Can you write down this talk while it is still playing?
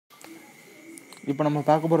இப்போ நம்ம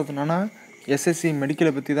பார்க்க போகிறது என்னென்னா எஸ்எஸ்சி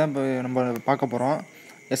மெடிக்கலை பற்றி தான் இப்போ நம்ம பார்க்க போகிறோம்.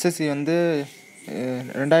 எஸ்எஸ்சி வந்து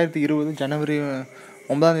 2020 ஜனவரி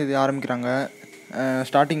 9 ஆரம்பிக்கிறாங்க.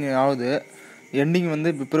 ஸ்டார்டிங் ஆகுது. எண்டிங் வந்து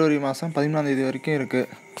பிப்ரவரி மாதம் 11 வரைக்கும் இருக்குது.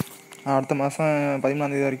 அடுத்த மாதம்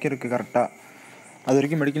 11 வரைக்கும் இருக்குது கரெக்டாக. அது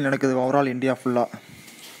வரைக்கும் மெடிக்கல் நடக்குது ஓவரால் இந்தியா ஃபுல்லாக.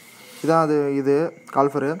 இதான் இது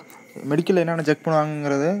கால்ஃபரு. மெடிக்கலில் என்னென்ன செக்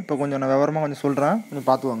பண்ணுவாங்கிறது இப்போ கொஞ்சம் நான் விவரமாக கொஞ்சம் சொல்கிறேன், கொஞ்சம்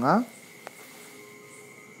பார்த்துக்கோங்க.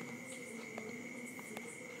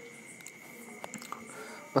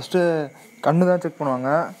 ஃபஸ்ட்டு கண்ணு தான் செக் பண்ணுவாங்க.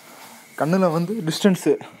 கண்ணில் வந்து டிஸ்டன்ஸ்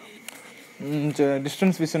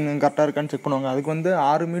விஷன் கரெக்டாக இருக்கான்னு செக் பண்ணுவாங்க. அதுக்கு வந்து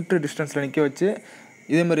 6 மீட்ரு டிஸ்டன்ஸில் நிற்க வச்சு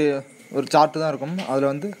இதேமாதிரி ஒரு சார்ட்டு தான் இருக்கும்.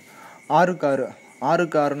 அதில் வந்து 6க்கு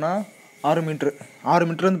 6னா 6 மீட்ரு. 6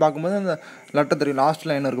 மீட்ரு வந்து பார்க்கும்போது அந்த லெட்டர் தெரியும், லாஸ்ட்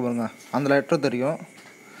லைன் இருக்குது பாருங்க, அந்த லெட்டர் தெரியும்.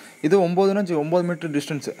 இது 9னா 9 மீட்ரு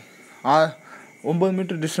டிஸ்டன்ஸு. 9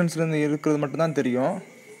 மீட்ரு டிஸ்டன்ஸ்லேருந்து இருக்கிறது மட்டும்தான் தெரியும்.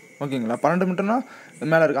 ஓகேங்களா? 12 மீட்டர்னா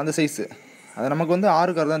மேலே இருக்குது அந்த சைஸு. அது நமக்கு வந்து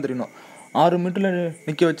 6க்கு 6 தான் தெரியணும். 6 மீட்டரில்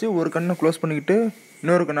நிற்க வச்சு ஒரு கண்ணை க்ளோஸ் பண்ணிக்கிட்டு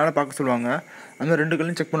இன்னொரு கண்ணால் பார்க்க சொல்லுவாங்க. அதுமாதிரி 2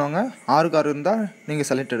 கண்ணையும் செக் பண்ணுவாங்க. 6க்கு 6 இருந்தால் நீங்கள்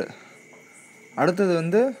செலக்டடு. அடுத்தது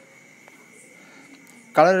வந்து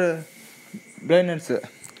கலரு பிளைண்ட்னஸ்ஸு.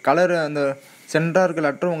 கலரு அந்த சென்டராக இருக்க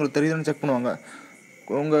லெட்டர் உங்களுக்கு தெரியுதுன்னு செக் பண்ணுவாங்க.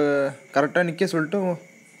 உங்கள் கரெக்டாக நிற்க சொல்லிட்டு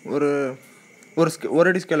ஒரு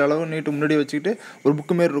அடி ஸ்கேல் அளவு நீட்டு முன்னாடி வச்சுக்கிட்டு ஒரு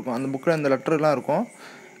புக்கு மாரி இருக்கும். அந்த புக்கில் அந்த லெட்டர்லாம் இருக்கும்.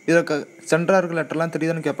 இதில் சென்டராக இருக்க லெட்டர்லாம்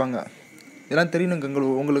தெரியுதுன்னு கேட்பாங்க. இதெல்லாம் தெரியணுங்க,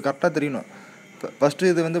 உங்களுக்கு கரெக்டாக தெரியணும். ஃபஸ்ட்டு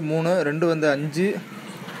இது வந்து 3, 2 வந்து 5,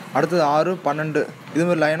 அடுத்தது 6, 12.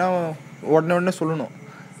 இதுமாதிரி லைனாக உடனே சொல்லணும்.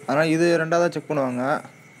 அதனால் இது 2ஆவதாக செக் பண்ணுவாங்க.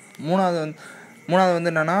 மூணாவது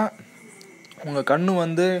வந்து என்னென்னா, உங்கள் கண்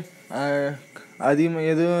வந்து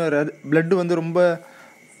அதிகமாக எதுவும் ப்ளட்டு வந்து ரொம்ப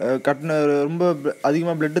ரொம்ப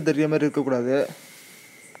அதிகமாக ப்ளட்டு தெரிகிற மாதிரி இருக்கக்கூடாது.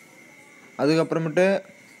 அதுக்கப்புறமேட்டு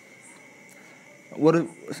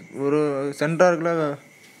ஒரு சென்டராக இருக்கிற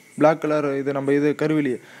பிளாக் கலர் இது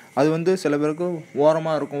கருவிழி, அது வந்து சில பேருக்கு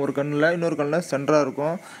ஓரமாக இருக்கும் ஒரு கண்ணில், இன்னொரு கண்ணில் சென்டராக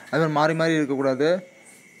இருக்கும். அதுமாதிரி மாறி மாறி இருக்கக்கூடாது.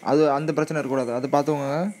 அந்த பிரச்சனை இருக்கக்கூடாது. அது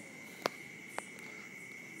பார்த்துக்கோங்க.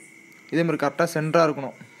 இதேமாதிரி கரெக்டாக சென்டராக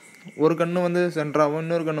இருக்கணும். ஒரு கண் வந்து சென்டராகவும்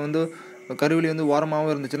இன்னொரு கண் வந்து கருவிழி வந்து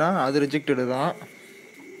ஓரமாகவும் இருந்துச்சுன்னா அது ரிஜெக்டடு தான்.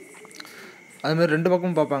 அதுமாதிரி 2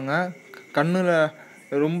 பக்கமும் பார்ப்பாங்க. கண்ணில்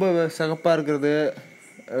ரொம்ப சிகப்பாக இருக்கிறது,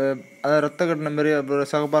 அதாவது ரத்த கட்டின மாரி அப்புறம்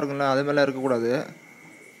சிகப்பாக இருக்குங்களா, அது மாதிரிலாம் இருக்கக்கூடாது.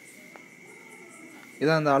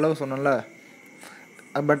 இதான் அந்த அளவு சொன்னேன்ல.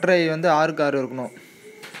 பெட்டர் ஐ வந்து 6க்கு 6 இருக்கணும்.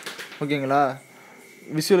 ஓகேங்களா?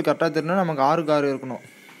 விஷுவல் கரெக்டாக தெரியணும்னா நமக்கு 6க்கு 6 இருக்கணும்.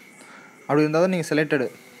 அப்படி இருந்தால் தான் நீங்கள் செலக்டடு.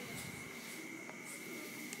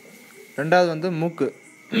 2வது வந்து மூக்கு.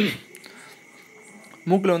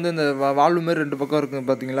 மூக்கில் வந்து இந்த வால்வு மாரி 2 பக்கம் இருக்குது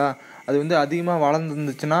பார்த்தீங்களா, அது வந்து அதிகமாக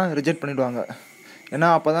வளர்ந்துருந்துச்சுன்னா ரிஜெக்ட் பண்ணிவிடுவாங்க. ஏன்னா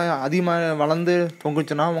அப்போ தான் அதிகமாக வளர்ந்து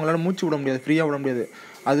தொங்குச்சுன்னா உங்களால் மூச்சு விட முடியாது, ஃப்ரீயாக விட முடியாது.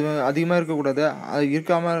 அது அதிகமாக இருக்கக்கூடாது. அது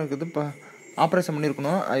இருக்காமல் இருக்குது. இப்போ ஆப்ரேஷன்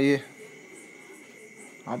பண்ணியிருக்கணும்.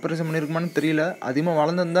 ஆப்ரேஷன் பண்ணியிருக்குமான்னு தெரியல. அதிகமாக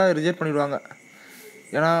வளர்ந்துருந்தால் ரிஜெக்ட் பண்ணிவிடுவாங்க.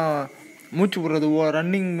 ஏன்னா மூச்சு விடுறது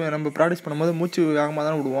ரன்னிங் நம்ம ப்ராக்டிஸ் பண்ணும்போது மூச்சு வேகமாக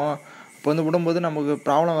தானே விடுவோம். இப்போ வந்து விடும்போது நமக்கு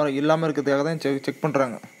ப்ராப்ளம் இல்லாமல் இருக்கிறதுக்காக தான் செக்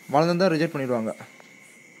பண்ணுறாங்க. வளர்ந்துருந்தால் ரிஜெக்ட் பண்ணிவிடுவாங்க.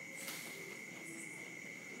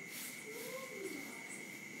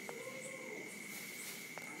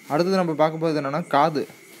 அடுத்தது நம்ம பார்க்க போகிறது என்னென்னா காது.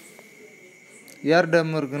 ஏர்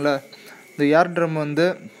ட்ரம் இருக்குங்கள, இந்த ஏர் ட்ரம் வந்து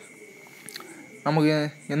நமக்கு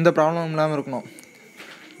எந்த ப்ராப்ளமும் இல்லாமல் இருக்கணும்.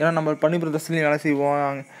 ஏன்னா நம்ம பனி பிரதேசத்துலையும் வேலை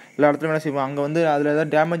செய்வோம், எல்லா இடத்துலையும் வேலை செய்வோம். அங்கே வந்து அதில்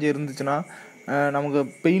ஏதாவது டேமேஜ் இருந்துச்சுன்னா நமக்கு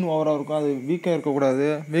பெயின் ஓவராக இருக்கும். அது வீக்காக இருக்கக்கூடாது.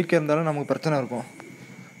 வீக்காக இருந்தாலும் நமக்கு பிரச்சனை இருக்கும்.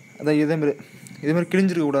 அதான் இதேமாதிரி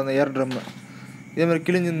கிழிஞ்சிருக்கக்கூடாது அந்த ஏர் ட்ரம்மு. இதேமாதிரி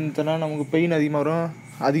கிழிஞ்சிருந்துச்சுன்னா நமக்கு பெயின் அதிகமாக வரும்.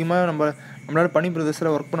 அதிகமாக நம்மளால் பனி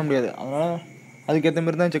பிரதேசத்தில் ஒர்க் பண்ண முடியாது. அதனால் அதுக்கேற்ற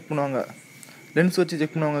மாரி தான் செக் பண்ணுவாங்க. லென்ஸ் வச்சு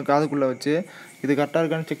செக் பண்ணுவாங்க காதுக்குள்ளே வச்சு. இது கரெக்டாக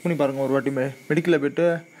இருக்கான்னு செக் பண்ணி பாருங்கள். ஒரு வாட்டி மெடிக்கலில் போய்ட்டு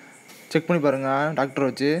செக் பண்ணி பாருங்கள் டாக்டரை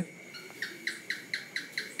வச்சு.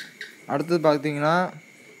 அடுத்தது பார்த்தீங்கன்னா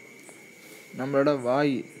நம்மளோட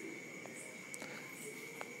வாய்.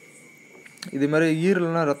 இதுமாதிரி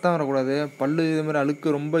ஈரலாம் ரத்தம் வரக்கூடாது. பல்லு இதுமாதிரி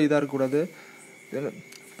அழுக்கு ரொம்ப இதாக இருக்கக்கூடாது.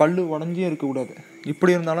 பல்லு உடஞ்சியும் இருக்கக்கூடாது.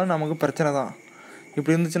 இப்படி இருந்தாலும் நமக்கு பிரச்சனை தான்.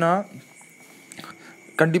 இப்படி இருந்துச்சுன்னா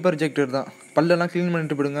கண்டிப்பாக ரிஜெக்டட் தான். பல்லெல்லாம் க்ளீன்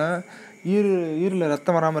பண்ணிட்டு போயிடுங்க. ஈரில்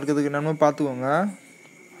ரத்தம் வராமல் இருக்கிறதுக்கு நம்ம பார்த்துக்கோங்க.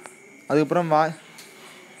 அதுக்கப்புறம்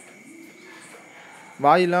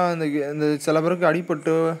வாயெலாம் இந்த சில பேருக்கு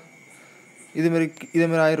அடிபட்டு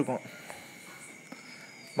இதேமாரி ஆகிருக்கும்.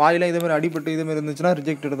 வாயெல்லாம் இதேமாதிரி அடிபட்டு இதேமாரி இருந்துச்சுன்னா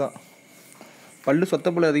ரிஜெக்டடு தான்.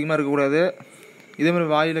 சொத்தப்பல் அதிகமாக இருக்கக்கூடாது. இதேமாதிரி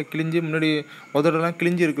வாயில் கிழிஞ்சி முன்னாடி உதடெல்லாம்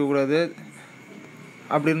கிழிஞ்சி இருக்கக்கூடாது.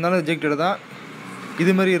 அப்படி இருந்தாலும் ரிஜெக்டடு தான்.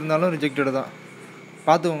 இதுமாரி இருந்தாலும் ரிஜெக்டடு தான்.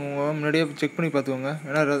 பார்த்துக்கோங்க, முன்னாடியே செக் பண்ணி பார்த்துக்கோங்க.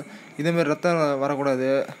 ஏன்னா இதேமாரி ரத்தம் வரக்கூடாது.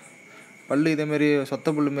 பல் இதேமாரி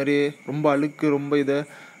சொத்த புல் மாரி ரொம்ப அழுக்கு ரொம்ப இதை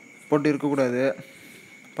போட்டு இருக்கக்கூடாது.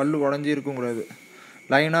 பல் உடஞ்சி இருக்கக்கூடாது,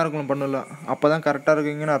 லைனாக இருக்கணும் பல்லுலாம். அப்போ தான் கரெக்டாக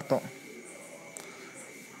இருக்குங்கன்னு அர்த்தம்.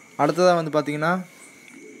 அடுத்ததாக வந்து பார்த்திங்கன்னா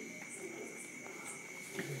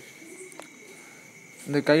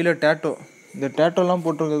இந்த கையில் டேட்டோ, இந்த டேட்டோலாம்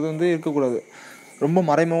போட்டிருக்கிறது வந்து இருக்கக்கூடாது. ரொம்ப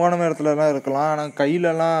மறைமுகமான இடத்துலலாம் இருக்கலாம், ஆனால்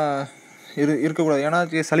கையிலலாம் இருக்கக்கூடாது. ஏன்னா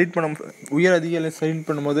செலக்ட் உயர் அதிகாரியில் செலக்ட்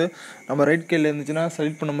பண்ணும்போது நம்ம ரைட் கையில் இருந்துச்சுன்னா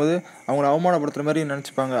செலக்ட் பண்ணும்போது அவங்கள அவமானப்படுத்துகிற மாதிரி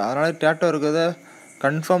நினச்சிப்பாங்க. அதனால் டேட்டோ இருக்கிறத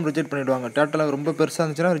கன்ஃபார்ம் ரிஜெக்ட் பண்ணிவிடுவாங்க. டேட்டோலாம் ரொம்ப பெருசாக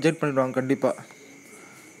இருந்துச்சுன்னா ரிஜெக்ட் பண்ணிவிடுவாங்க கண்டிப்பாக.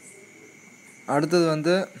 அடுத்தது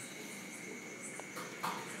வந்து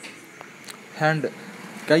ஹேண்டு,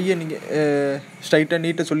 கையை நீங்கள் ஸ்ட்ரைட்டாக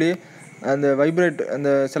நீட்ட சொல்லி அந்த வைப்ரேட், அந்த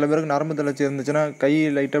சில பேருக்கு நரம்பு தளர்ச்சி இருந்துச்சுன்னா கை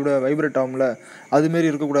லைட்டாக அப்படியே வைப்ரேட் ஆகும்ல, அதுமாரி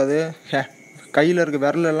இருக்கக்கூடாது. கையில் இருக்க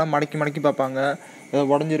விரலெல்லாம் மடக்கி மடக்கி பார்ப்பாங்க, ஏதோ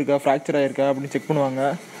உடஞ்சிருக்கா ஃப்ராக்சர் ஆகிருக்கா அப்படின்னு செக் பண்ணுவாங்க.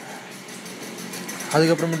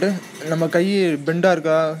 அதுக்கப்புறமேட்டு நம்ம கை பெண்டாக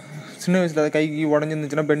இருக்கா, சின்ன வயசில் கைக்கு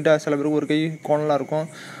உடஞ்சிருந்துச்சுன்னா பெண்டாக, சில பேருக்கு ஒரு கை கோணலாக இருக்கும்,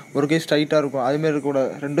 ஒரு கை ஸ்ட்ரைட்டாக இருக்கும், அதுமாரி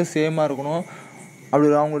இருக்கக்கூடாது. ரெண்டும் சேமாக இருக்கணும். அப்படி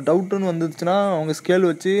அவங்களுக்கு டவுட்டுன்னு வந்துச்சுன்னா அவங்க ஸ்கேல்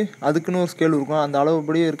வச்சு, அதுக்குன்னு ஒரு ஸ்கேல் இருக்கும், அந்த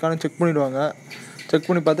அளவுப்படி இருக்கான்னு செக் பண்ணிவிடுவாங்க. செக்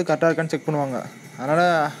பண்ணி பார்த்து கரெக்டாக இருக்கான்னு செக் பண்ணுவாங்க. அதனால்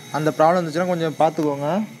அந்த ப்ராப்ளம் இருந்துச்சுன்னா கொஞ்சம் பார்த்துக்கோங்க.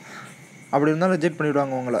 அப்படி இருந்தாலும் ரிஜெக்ட்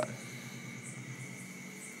பண்ணிவிடுவாங்க உங்களை.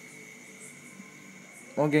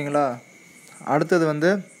 ஓகேங்களா? அடுத்தது வந்து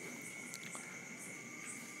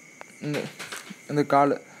இந்த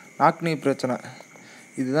கால் ஆக்னி பிரச்சனை,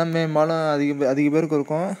 இதுதான் மேம்பாலும் அதிக பேருக்கு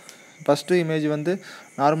இருக்கும். ஃபஸ்ட்டு இமேஜ் வந்து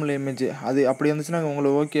நார்மல் இமேஜ், அது அப்படி இருந்துச்சுன்னா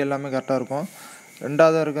உங்களுக்கு ஓகே, எல்லாமே கரெக்டாக இருக்கும்.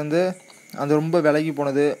 ரெண்டாவது இருக்குது வந்து அது ரொம்ப விலகி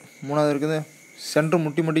போனது. மூணாவது இருக்குது சென்ட்ரு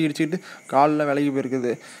முட்டி இடிச்சிக்கிட்டு காலில் விலகி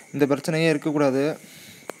போயிருக்குது. இந்த பிரச்சனையே இருக்கக்கூடாது.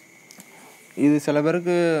 இது சில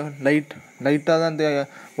பேருக்கு லைட்டாக தான் இந்த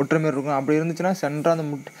ஒட்டுற மாரி இருக்கும். அப்படி இருந்துச்சுன்னா சென்டராக அந்த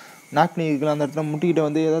நாக்னி இருக்கலாம், அந்த இடத்துல முட்டிக்கிட்ட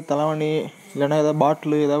வந்து ஏதாவது தலைவணி இல்லைன்னா ஏதாவது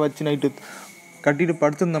பாட்டிலு ஏதாவது வச்சு நைட்டு கட்டிட்டு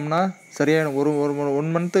படுத்துருந்தோம்னா சரியாயிடும். ஒரு 1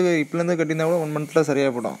 மந்த்துக்கு இப்போலேருந்து கட்டியிருந்தா கூட 1 மந்த்தில்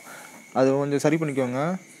சரியாக போடும். அது கொஞ்சம் சரி பண்ணிக்கோங்க.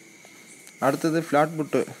 அடுத்தது ஃப்ளாட்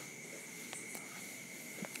புட்டு.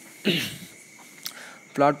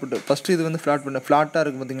 ஃபஸ்ட்டு இது வந்து ஃப்ளாட்டாக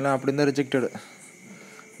இருக்குது பார்த்தீங்களா, அப்படி இருந்தால் ரிஜெக்டடு.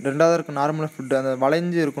 ரெண்டாவது இருக்குது நார்மல் ஃபுட்டு, அந்த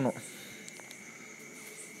வளைஞ்சி இருக்கணும்.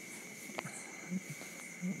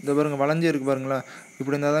 இந்த பாருங்கள் வளைஞ்சி இருக்குது பாருங்களேன்,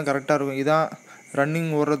 இப்படி இருந்தால் தான் கரெக்டாக இருக்கும். இதான்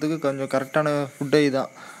ரன்னிங் ஓடுறதுக்கு கொஞ்சம் கரெக்டான ஃபுட்டே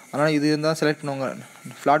இதான். அதனால் இது இருந்தால் செலக்ட் பண்ணுவாங்க.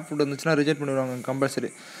 ஃப்ளாட் ஃபுட் இருந்துச்சுன்னா ரிஜெக்ட் பண்ணிவிடுவாங்க கம்பல்சரி.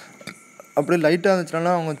 அப்படியே லைட்டாக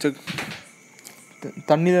இருந்துச்சுன்னா அவங்க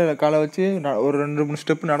தண்ணியில் காலை வச்சு ஒரு 2-3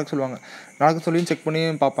 ஸ்டெப்பு நடக்க சொல்லுவாங்க. நடக்க சொல்லியும் செக் பண்ணி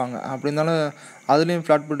பார்ப்பாங்க. அப்படி இருந்தாலும் அதுலேயும்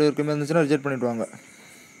ஃப்ளாட் ஃபுட் இருக்கிற மாதிரி இருந்துச்சுன்னா ரிஜெக்ட் பண்ணிவிடுவாங்க.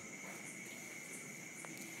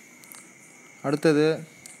 அடுத்தது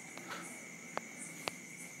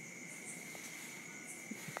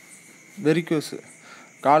வெரிகோஸு,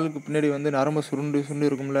 காலுக்கு பின்னாடி வந்து நரம்பு சுருண்டு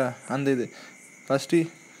இருக்கும்ல, அந்த இது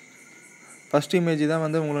ஃபஸ்ட்டு இமேஜ் தான்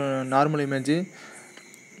வந்து உங்களுக்கு நார்மல் இமேஜ்.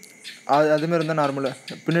 அதுமாரி இருந்தால் நார்மலு.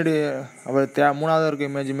 பின்னாடி மூணாவது இருக்க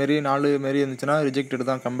இமேஜ் மாரி 4 மாரி இருந்துச்சுன்னா ரிஜெக்டட்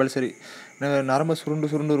தான் கம்பல்சரி. நரம்பு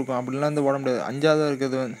சுருண்டு இருக்கும், அப்படிலாம் வந்து போட முடியாது. 5வது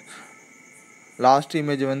இருக்கிறது வந்து லாஸ்ட்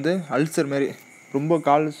இமேஜ் வந்து அல்சர் மாரி, ரொம்ப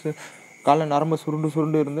காலில் நரம்பு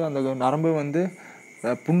சுருண்டு இருந்து அந்த நரம்பு வந்து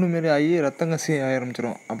புண்ணு மாரி ஆகி ரத்தம் கசி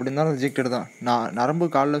ஆரம்பிச்சிடும். அப்படி இருந்தாலும் ரிஜெக்டட் தான். நரம்பு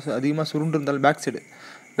காலில் அதிகமாக சுருண்டு இருந்தாலும் பேக்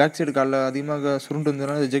சைடு காலில் அதிகமாக சுருண்டு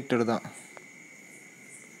இருந்தாலும் ரிஜெக்டட் தான்.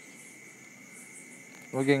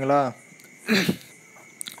 ஓகேங்களா?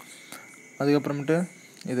 அதுக்கப்புறமேட்டு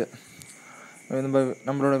இது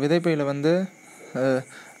நம்மளோட விதைப்பையில் வந்து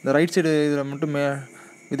இந்த ரைட் சைடு இதில் மட்டும்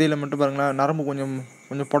விதையில் மட்டும் பாருங்களேன், நரம்பு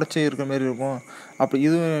கொஞ்சம் புடச்சி இருக்கிற மாரி இருக்கும். அப்போ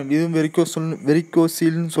இதுவும்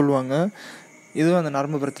வெரிகோசில்னு சொல்லுவாங்க. இதுவும் அந்த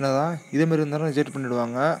நரம்பு பிரச்சனை தான். இதேமாரி இருந்தாலும் ரிஜெக்ட்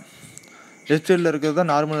பண்ணிவிடுவாங்க. லெஃப்ட் சைடில் இருக்கிறது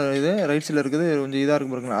தான் நார்மல் இது, ரைட் சைடில் இருக்கிறது கொஞ்சம் இதாக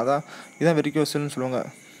இருக்கும் பாருங்களா, இதான் வெரிகோசில்னு சொல்லுவாங்க.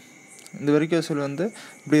 இந்த வெரிகோசில் வந்து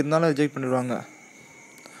இப்படி இருந்தாலும் ரிஜெக்ட் பண்ணிவிடுவாங்க.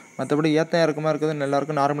 மற்றபடி ஏற்ற இறக்கமாக இருக்கிறது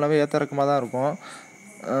எல்லாருக்கும் நார்மலாகவே ஏற்ற இறக்கமாக தான் இருக்கும்.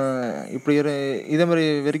 இப்படி இதே மாதிரி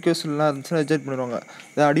வெரிகோசில்லாம் இருந்துச்சுன்னா ரிஜெக்ட் பண்ணிடுவாங்க.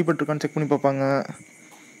 இதை அடிபட்டுருக்கான்னு செக் பண்ணி பார்ப்பாங்க.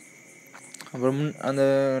 அப்புறம் அந்த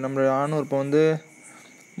நம்ம ஆணுறுப்பை வந்து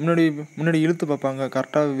முன்னாடி இழுத்து பார்ப்பாங்க,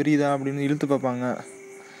 கரெக்டாக விரியுதா அப்படின்னு இழுத்து பார்ப்பாங்க.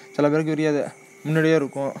 சில பேருக்கு விரியாது, முன்னாடியே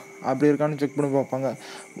இருக்கும். அப்படி இருக்கான்னு செக் பண்ணி பார்ப்பாங்க.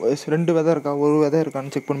 2 விதை இருக்கா, 1 விதை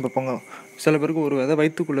இருக்கான்னு செக் பண்ணி பார்ப்பாங்க. சில பேருக்கு 1 விதை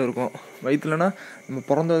வயிற்றுக்குள்ளே இருக்கும். வயிற்றுலனா நம்ம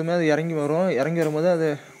பிறந்ததுமே அது இறங்கி வரும்போது அது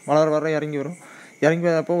வர இறங்கி வரும். இறங்கி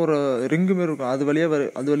வரப்போ ஒரு ரிங்கு மாரி இருக்கும், அது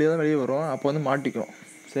வழியாக தான் வெளியே வரும். அப்போ வந்து மாட்டிக்கும்.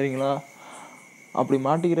 சரிங்களா? அப்படி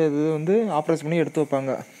மாட்டிக்கிற இது வந்து ஆப்ரேஷன் பண்ணி எடுத்து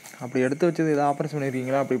வைப்பாங்க. அப்படி எடுத்து வச்சது எதாவது ஆப்ரேஷன்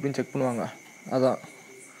பண்ணியிருக்கீங்களா அப்படி இப்படின்னு செக் பண்ணுவாங்க. அதான்,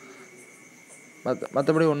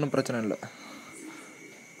 மற்றபடி ஒன்றும் பிரச்சனை இல்லை.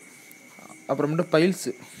 அப்புறமேட்டு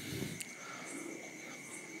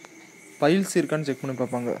பைல்ஸ் இருக்கான்னு செக் பண்ணி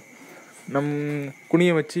பார்ப்பாங்க.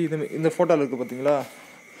 குனிய வச்சு இந்த ஃபோட்டோவில் இருக்குது பார்த்தீங்களா,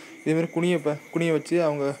 இதேமாரி குனிய வச்சு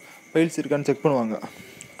அவங்க ஃபைல்ஸ் இருக்கான்னு செக் பண்ணுவாங்க.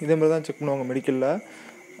 இதேமாதிரி தான் செக் பண்ணுவாங்க மெடிக்கலில்.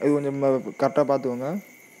 இது கொஞ்சம் கரெக்டாக பார்த்துக்கோங்க.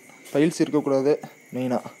 ஃபைல்ஸ் இருக்கக்கூடாது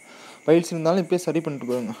மெயினாக. ஃபைல்ஸ் இருந்தாலும் இப்போயே சரி பண்ணிட்டு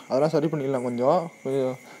போயிடுங்க. அதெல்லாம் சரி பண்ணிடலாம். கொஞ்சம்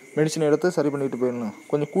மெடிசன் எடுத்து சரி பண்ணிட்டு போயிடணும்.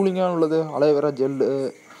 கொஞ்சம் கூலிங்காக உள்ளது அலோவேரா ஜெல்லு,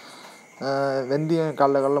 வெந்தயம்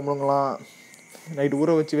காலைல முழுங்கலாம். நைட்டு ஊற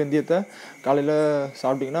வச்சு வெந்தயத்தை காலையில்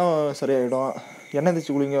சாப்பிட்டிங்கன்னா சரியாயிடும். எண்ணெய்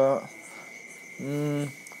தேய்ச்சி குளிங்க.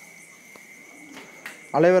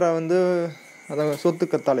 அலோவேரா அதான் சொத்து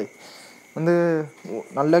கத்தாழை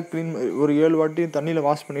நல்லா க்ளீன் ஒரு 7 வாட்டி தண்ணியில்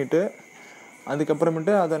வாஷ் பண்ணிவிட்டு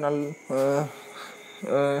அதுக்கப்புறமேட்டு அதை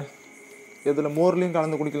இதில் மோர்லேயும்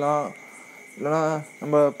கலந்து குடிக்கலாம். இல்லைனா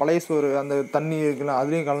நம்ம பழைய சோறு அந்த தண்ணி இருக்குல்ல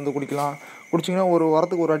அதுலேயும் கலந்து குடிக்கலாம். குடிச்சிங்கன்னா ஒரு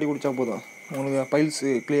வாரத்துக்கு ஒரு வாட்டி குடித்தா போதும், உங்களுக்கு பைல்ஸ்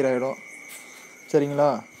கிளியர் ஆகிடும். சரிங்களா?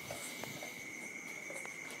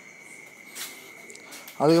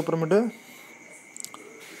 அதுக்கப்புறமேட்டு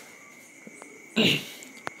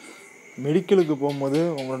மெடிக்கலுக்கு போகும்போது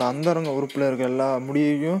உங்களோட அந்தரங்க உறுப்பில் இருக்க எல்லா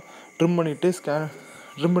முடியையும் ட்ரிம்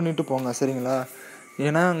பண்ணிவிட்டு போங்க. சரிங்களா?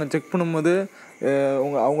 ஏன்னா அங்கே செக் பண்ணும்போது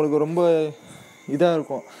அவங்களுக்கு ரொம்ப இதாக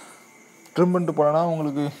இருக்கும். ட்ரிம் பண்ணிட்டு போனோன்னா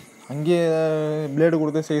உங்களுக்கு அங்கேயே பிளேடு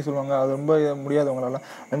கொடுத்து செய்ய சொல்லுவாங்க. அது ரொம்ப முடியாது உங்களால்.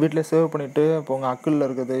 வீட்டில் சேவ் பண்ணிவிட்டு போங்க. அக்கிளில்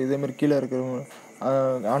இருக்கிறது இதேமாரி கீழே இருக்கிற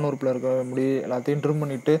ஆணுறுப்பில் இருக்கிற முடி எல்லாத்தையும் ட்ரிம்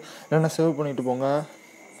பண்ணிவிட்டு இல்லைன்னா சேவ் பண்ணிவிட்டு போங்க.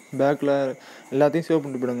 பேக்கில் எல்லாத்தையும் சேவ்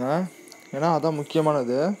பண்ணிட்டு போயிடுங்க. ஏன்னா அதான்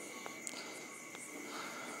முக்கியமானது.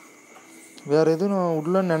 வேறு எதுவும் நான்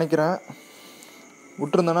விடலன்னு நினைக்கிறேன்.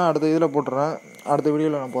 விட்டுருந்தேன்னா அடுத்த இதில் போட்டுறேன். அடுத்த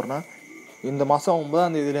வீடியோவில் நான் போடுறேன். இந்த மாதம்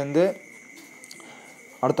 9ஆம் தேதியிலேருந்து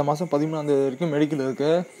அடுத்த மாதம் 13ஆம் தேதி வரைக்கும் மெடிக்கல்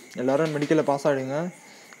இருக்குது. எல்லோரும் மெடிக்கலில் பாஸ் ஆகிடுங்க.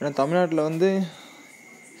 ஏன்னா தமிழ்நாட்டில்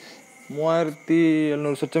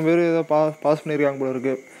 3700 சொச்சம் பேர் ஏதோ பாஸ் பண்ணியிருக்காங்க போல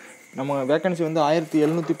இருக்குது. நம்ம வேக்கன்சி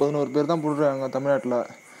 1711 பேர் தான் போட்டுருக்காங்க தமிழ்நாட்டில்.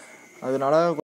 அதனால